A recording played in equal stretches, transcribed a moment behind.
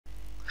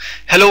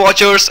Hello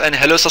watchers and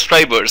hello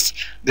subscribers.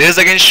 This is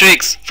again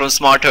Shreks from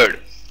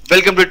Smartherd.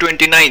 Welcome to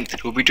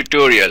 29th Ruby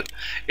tutorial.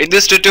 In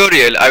this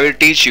tutorial I will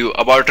teach you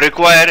about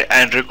require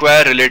and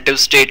require relative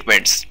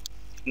statements.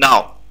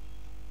 Now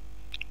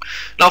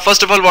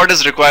first of all, what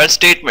is require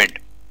statement?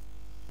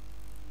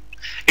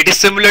 It is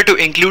similar to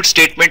include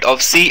statement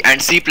of C and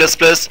C++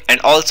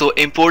 and also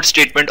import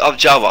statement of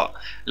Java.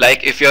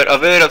 Like if you are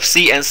aware of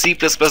C and C++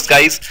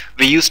 guys,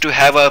 we used to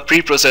have a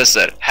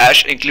preprocessor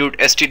 #include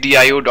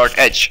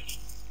stdio.h.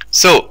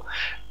 So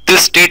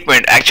this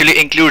statement actually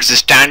includes the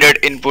standard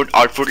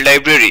input-output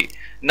library.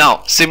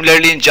 Now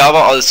similarly in Java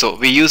also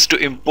we used to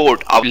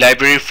import our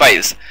library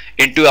files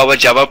into our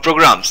Java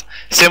programs.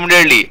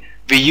 Similarly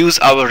we use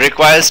our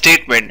require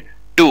statement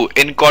to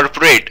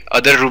incorporate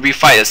other Ruby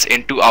files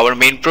into our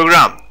main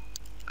program.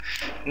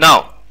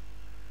 Now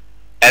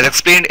as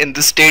explained in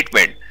this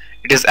statement,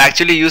 it is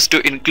actually used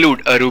to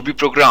include a Ruby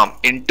program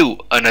into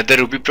another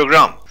Ruby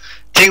program.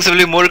 Things will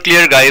be more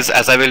clear guys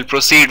as I will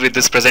proceed with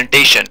this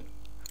presentation.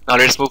 Now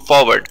let's move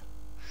forward.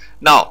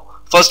 Now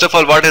first of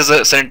all, what is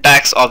the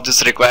syntax of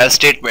this require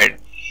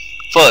statement?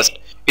 First,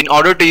 in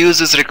order to use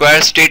this require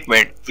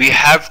statement, we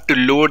have to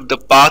load the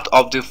path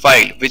of the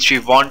file which we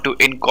want to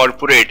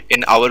incorporate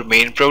in our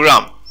main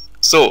program.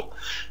 So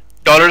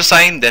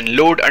 $, then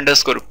load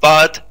underscore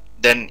path,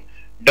 then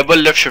double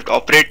left shift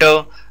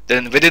operator,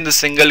 then within the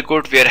single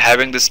quote we are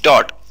having this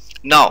dot.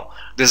 Now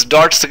this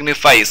dot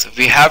signifies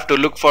we have to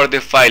look for the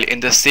file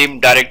in the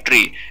same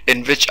directory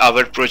in which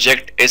our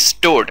project is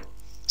stored.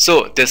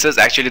 So this is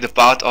actually the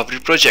path of the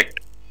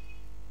project.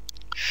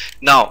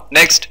 Now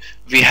next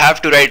we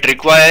have to write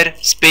require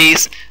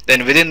space,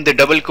 then within the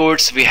double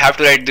quotes we have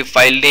to write the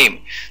file name.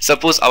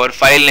 Suppose our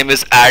file name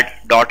is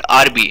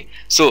add.rb,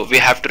 so we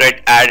have to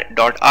write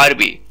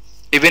add.rb.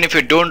 Even if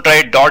you don't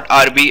write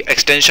 .rb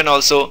extension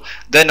also,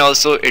 then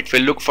also it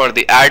will look for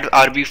the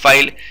add.rb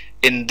file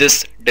in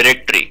this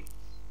directory.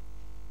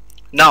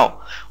 Now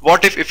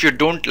what if you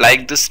don't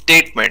like this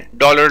statement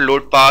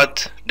 $load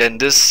path, then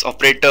this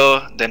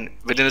operator, then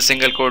within a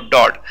single quote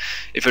dot.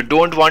 If you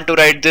don't want to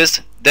write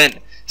this, then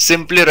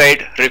simply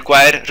write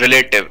require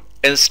relative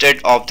instead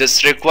of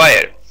this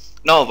require.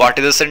 Now what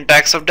is the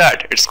syntax of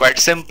that? It's quite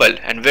simple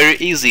and very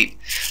easy.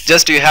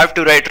 Just you have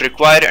to write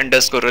require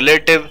underscore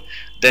relative,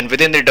 then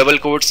within the double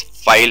quotes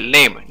file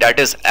name, that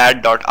is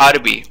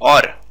add.rb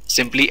or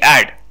simply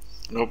add.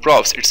 No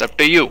props, it's up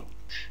to you.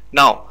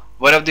 Now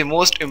one of the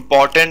most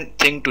important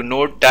thing to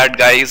note that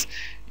guys,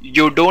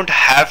 you don't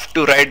have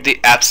to write the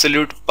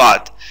absolute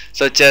path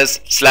such as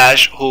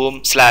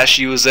 /home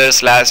 /user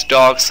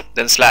 /docs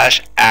then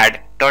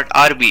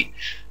 /add.rb.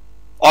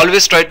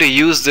 Always try to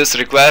use this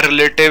require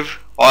relative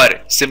or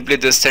simply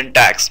this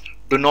syntax.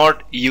 Do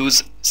not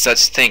use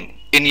such thing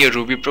in your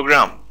Ruby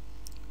program.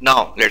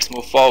 Now let's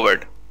move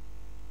forward.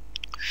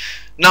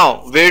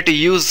 Now where to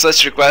use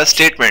such require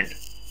statement?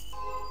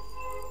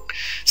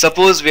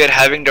 Suppose we are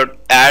having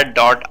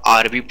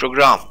add.rb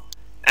program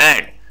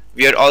and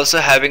we are also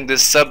having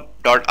this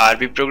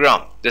sub.rb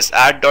program. This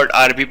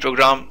add.rb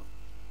program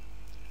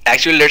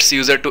actually lets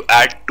user to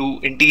add two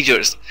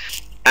integers,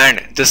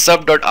 and the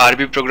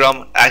sub.rb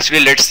program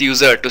actually lets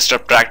user to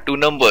subtract two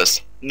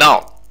numbers.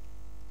 Now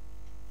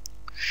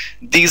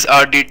these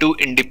are the two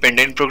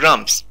independent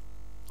programs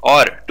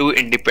or two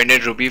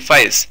independent Ruby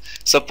files.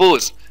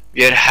 Suppose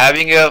we are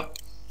having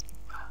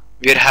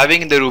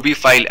the Ruby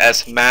file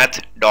as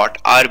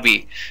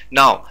math.rb.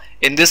 Now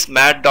in this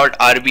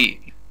math.rb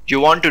you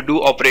want to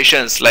do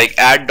operations like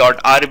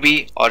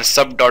add.rb or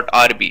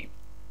sub.rb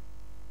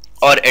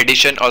or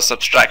addition or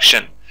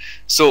subtraction.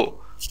 So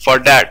for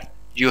that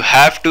you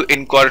have to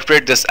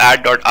incorporate this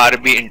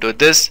add.rb into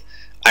this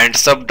and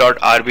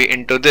sub.rb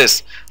into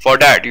this. For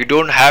that you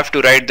don't have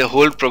to write the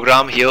whole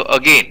program here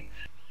again.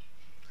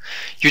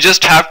 You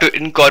just have to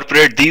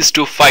incorporate these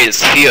two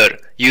files here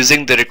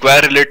using the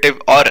require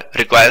relative or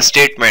require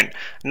statement.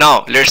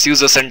 Now let's use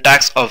the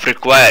syntax of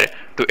require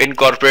to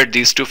incorporate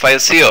these two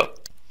files here.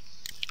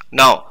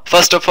 Now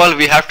first of all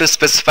we have to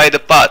specify the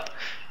path.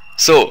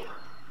 So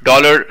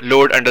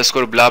 $load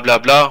underscore blah blah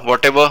blah,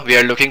 whatever we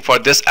are looking for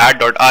this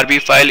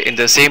add.rb file in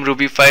the same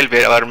Ruby file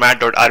where our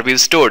math.rb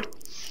is stored.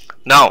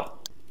 Now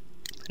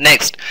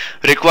next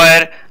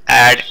require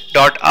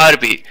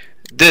add.rb.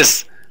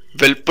 This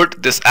will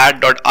put this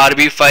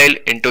add.rb file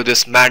into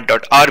this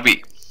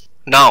math.rb.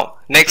 Now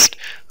next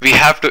we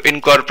have to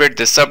incorporate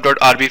the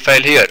sub.rb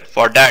file here.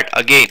 For that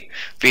again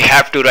we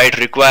have to write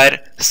require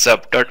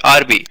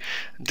sub.rb.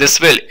 This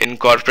will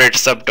incorporate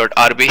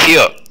sub.rb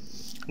here.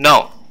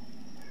 Now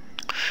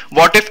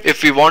what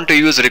if we want to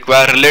use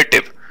require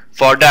relative?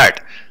 For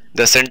that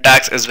the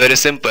syntax is very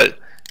simple.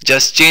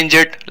 Just change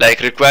it like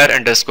require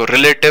underscore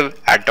relative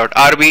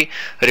add.rb,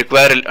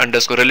 require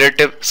underscore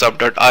relative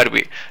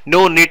sub.rb.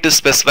 No need to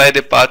specify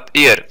the path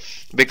here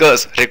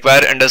because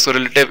require underscore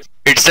relative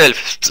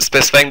itself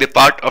specifying the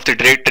part of the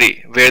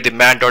directory where the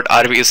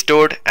math.rb is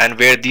stored and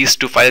where these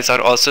two files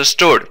are also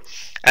stored.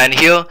 and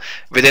here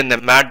within the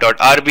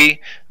mat.rb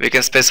we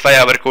can specify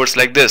our codes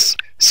like this.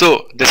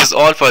 So this is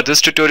all for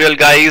this tutorial,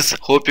 guys.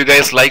 Hope you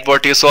guys like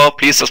what you saw.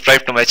 Please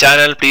subscribe to my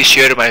channel, please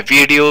share my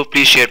video,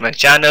 please share my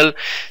channel,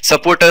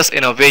 support us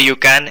in a way you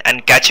can,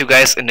 and catch you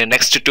guys in the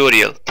next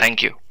tutorial.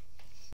 Thank you.